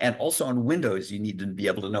Linux, and also on Windows, you need to be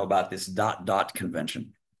able to know about this ...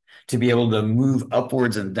 convention to be able to move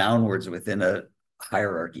upwards and downwards within a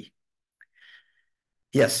hierarchy.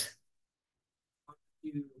 Yes.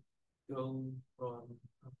 You go from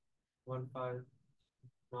 1.5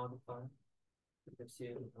 not 5.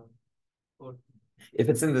 If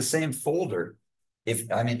it's in the same folder,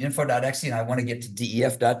 if I'm in info.exe and I want to get to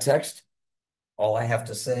def.txt, all I have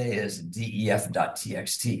to say is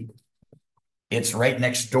def.txt. It's right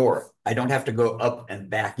next door. I don't have to go up and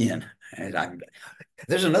back in. And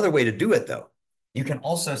there's another way to do it, though. You can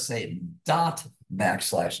also say dot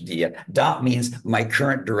backslash df. Dot means my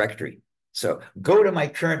current directory. So go to my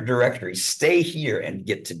current directory, stay here, and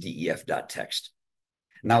get to def.txt.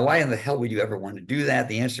 Now, why in the hell would you ever want to do that?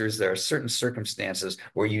 The answer is there are certain circumstances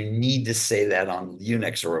where you need to say that on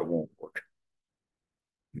Unix or it won't work.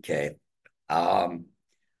 Okay. Um,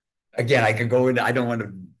 Again, I could go into, I don't want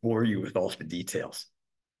to bore you with all the details.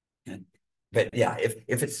 But yeah,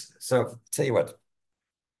 if it's, so tell you what,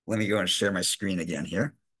 let me go and share my screen again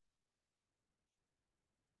here.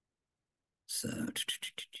 So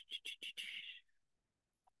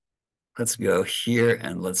let's go here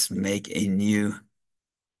and let's make a new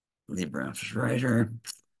LibreOffice writer.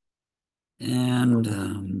 And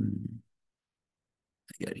I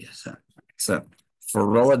got you. So for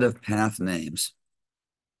relative path names,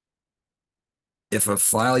 if a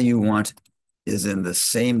file you want is in the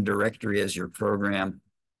same directory as your program,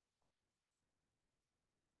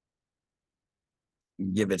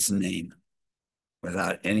 give its name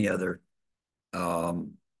without any other, give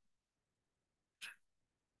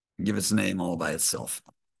its name all by itself.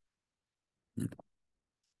 If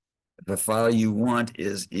the file you want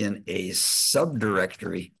is in a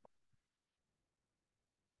subdirectory,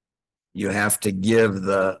 you have to give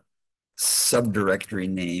the subdirectory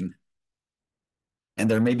name, and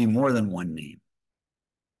there may be more than one name.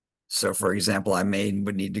 So for example, I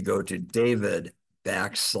would need to go to David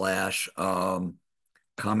backslash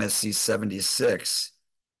COMSC76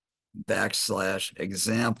 backslash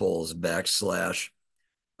examples backslash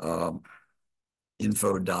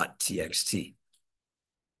info.txt.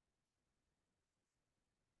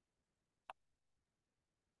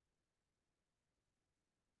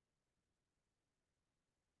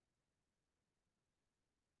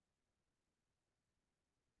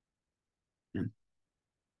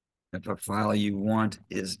 If a file you want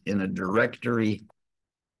is in a directory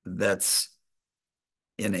that's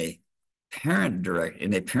in a parent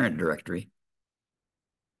directory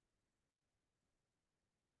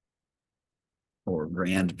or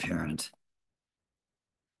grandparent,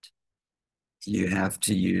 you have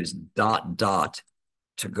to use dot dot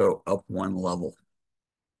to go up one level.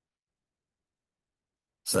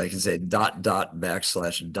 So I can say dot dot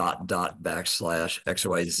backslash dot dot backslash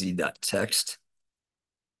xyz.txt.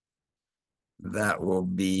 That will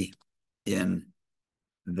be in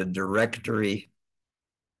the directory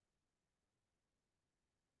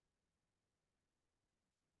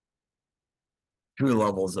two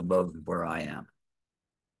levels above where I am.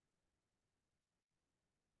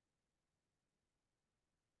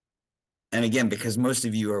 And again, because most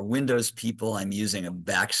of you are Windows people, I'm using a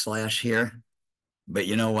backslash here. But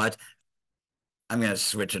you know what? I'm going to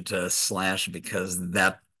switch it to slash because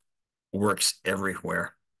that works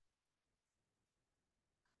everywhere.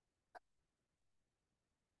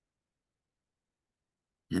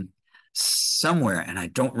 And somewhere, and I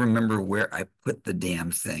don't remember where I put the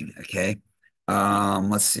damn thing, okay?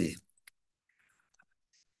 Let's see.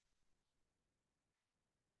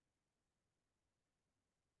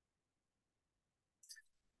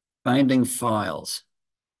 Finding files.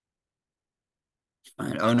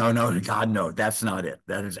 Oh, no, no, God, no, that's not it.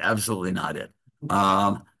 That is absolutely not it.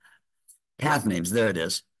 Path names, there it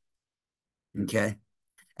is. Okay.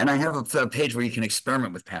 And I have a page where you can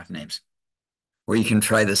experiment with path names, where you can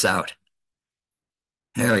try this out.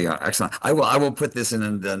 There we go. Excellent. I will put this in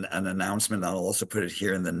an announcement. I'll also put it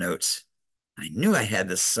here in the notes. I knew I had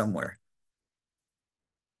this somewhere.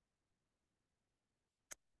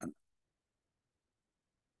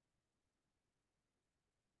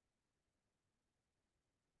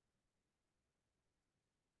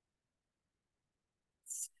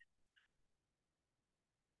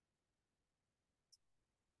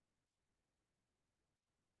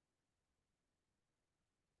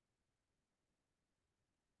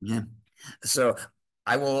 Yeah. So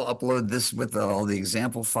I will upload this with all the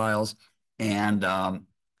example files, and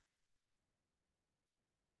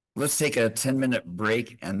let's take a 10-minute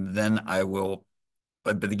break, and then I will,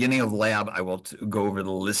 at the beginning of lab, I will go over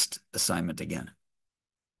the list assignment again.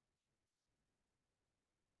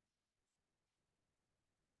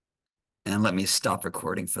 And let me stop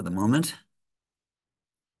recording for the moment.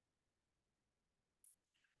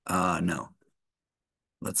 No.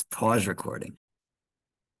 Let's pause recording.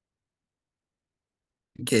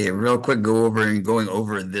 Okay, real quick, going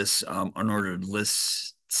over this unordered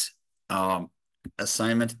lists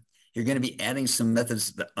assignment. You're going to be adding some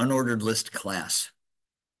methods to the unordered list class.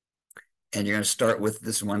 And you're going to start with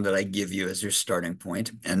this one that I give you as your starting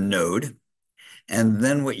point and node. And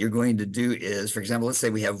then what you're going to do is, for example, let's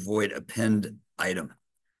say we have void append item.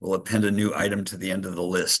 We'll append a new item to the end of the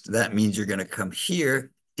list. That means you're going to come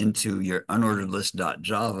here into your unordered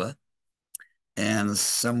list.java, and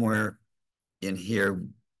somewhere in here,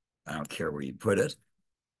 I don't care where you put it.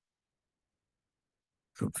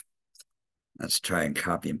 Oops. Let's try and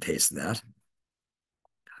copy and paste that.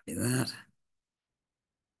 Copy that.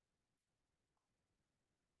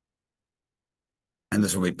 And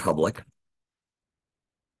this will be public.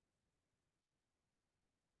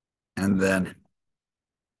 And then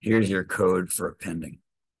here's your code for appending.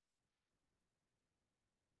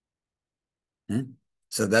 Okay.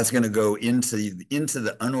 So that's going to go into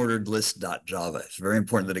the unordered list.java. It's very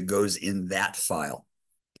important that it goes in that file.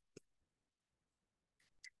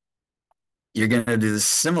 You're going to do the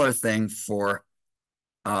similar thing for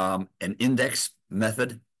an index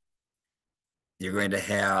method. You're going to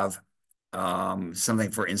have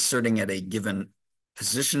something for inserting at a given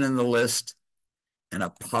position in the list, and a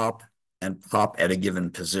pop and pop at a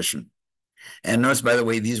given position. And notice, by the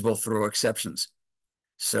way, these will throw exceptions.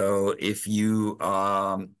 So if you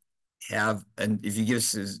if you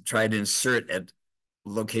try to insert at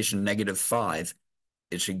location -5,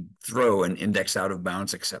 it should throw an index out of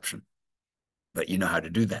bounds exception. But you know how to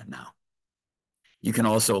do that now. You can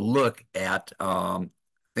also look at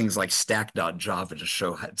things like stack.java to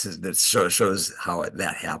show that shows how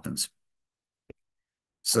that happens.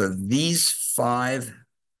 So these 5,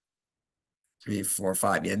 3, 4,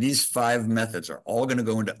 5, yeah, these 5 methods are all going to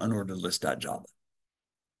go into unordered list.java.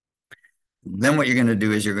 Then what you're going to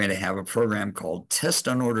do is you're going to have a program called test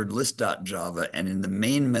unordered list.java, and in the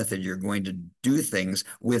main method, you're going to do things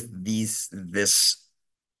with these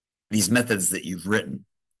methods that you've written.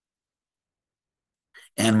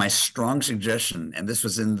 And my strong suggestion, and this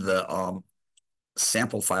was in the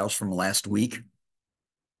sample files from last week,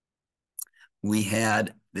 we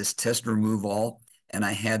had this test remove all, and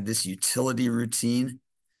I had this utility routine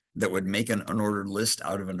that would make an unordered list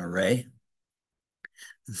out of an array.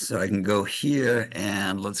 So I can go here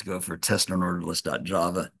and let's go for test unordered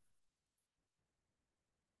list.java.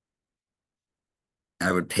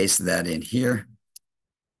 I would paste that in here.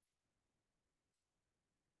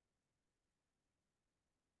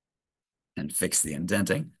 And fix the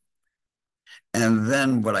indenting. And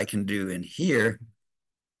then what I can do in here,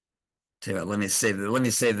 let me save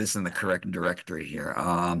this in the correct directory here.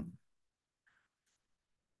 Um,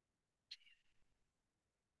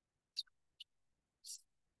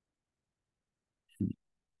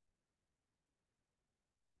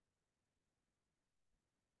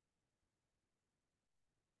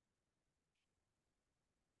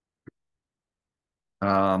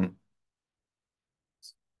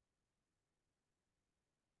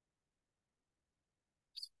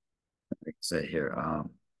 say here.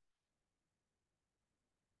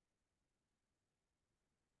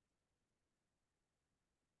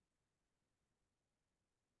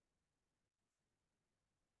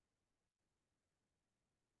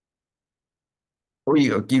 Or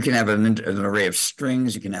you can have an array of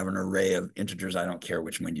strings. You can have an array of integers. I don't care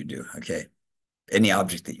which one you do. Okay, any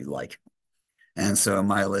object that you like. And so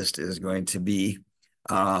my list is going to be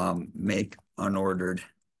make unordered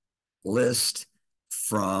list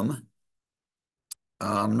from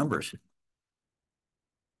numbers.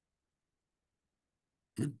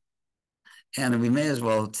 And we may as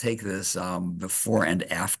well take this before and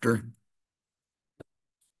after.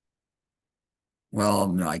 Well,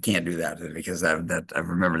 no, I can't do that because that I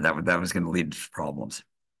remember that was going to lead to problems.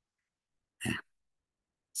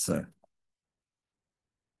 So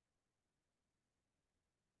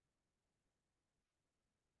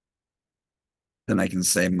then I can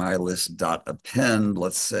say my list dot append.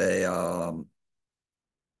 Let's say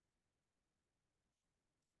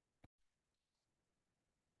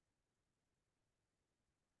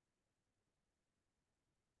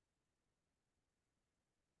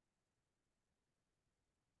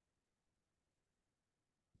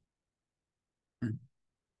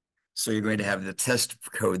so you're going to have the test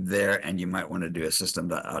code there, and you might want to do a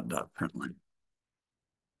system.out.println.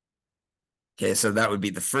 Okay, so that would be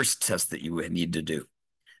the first test that you would need to do.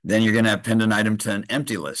 Then you're going to append an item to an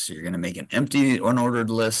empty list. So you're going to make an empty unordered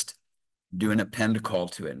list, do an append call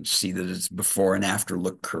to it, and see that it's before and after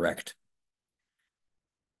look correct.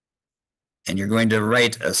 And you're going to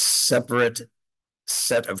write a separate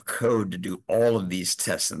set of code to do all of these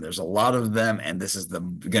tests. And there's a lot of them, and this is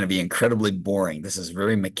going to be incredibly boring. This is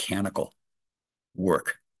very mechanical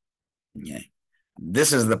work. Okay.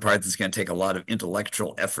 This is the part that's going to take a lot of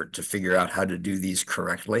intellectual effort to figure out how to do these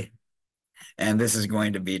correctly. And this is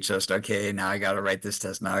going to be just, okay, now I got to write this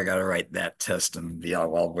test. Now I got to write that test. And yeah,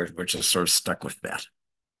 well, we're just sort of stuck with that.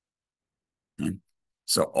 Okay.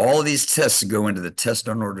 So all of these tests go into the test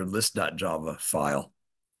unordered list.java file.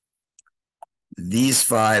 These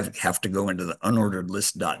five have to go into the unordered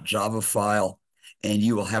list.java file, and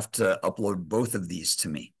you will have to upload both of these to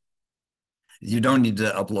me. You don't need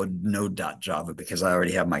to upload node.java because I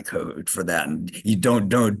already have my code for that. And you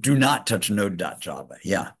do not touch node.java.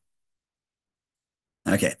 Yeah.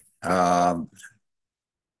 Okay.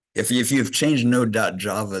 If you've changed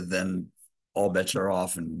node.java, then all bets are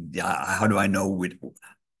off. And yeah, how do I know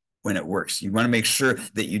when it works? You want to make sure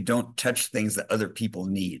that you don't touch things that other people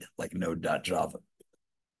need, like node.java.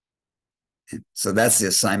 So that's the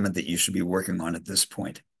assignment that you should be working on at this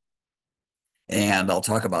point. And I'll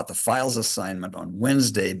talk about the files assignment on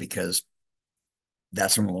Wednesday because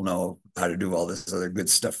that's when we'll know how to do all this other good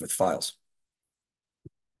stuff with files.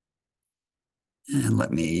 And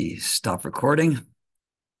let me stop recording.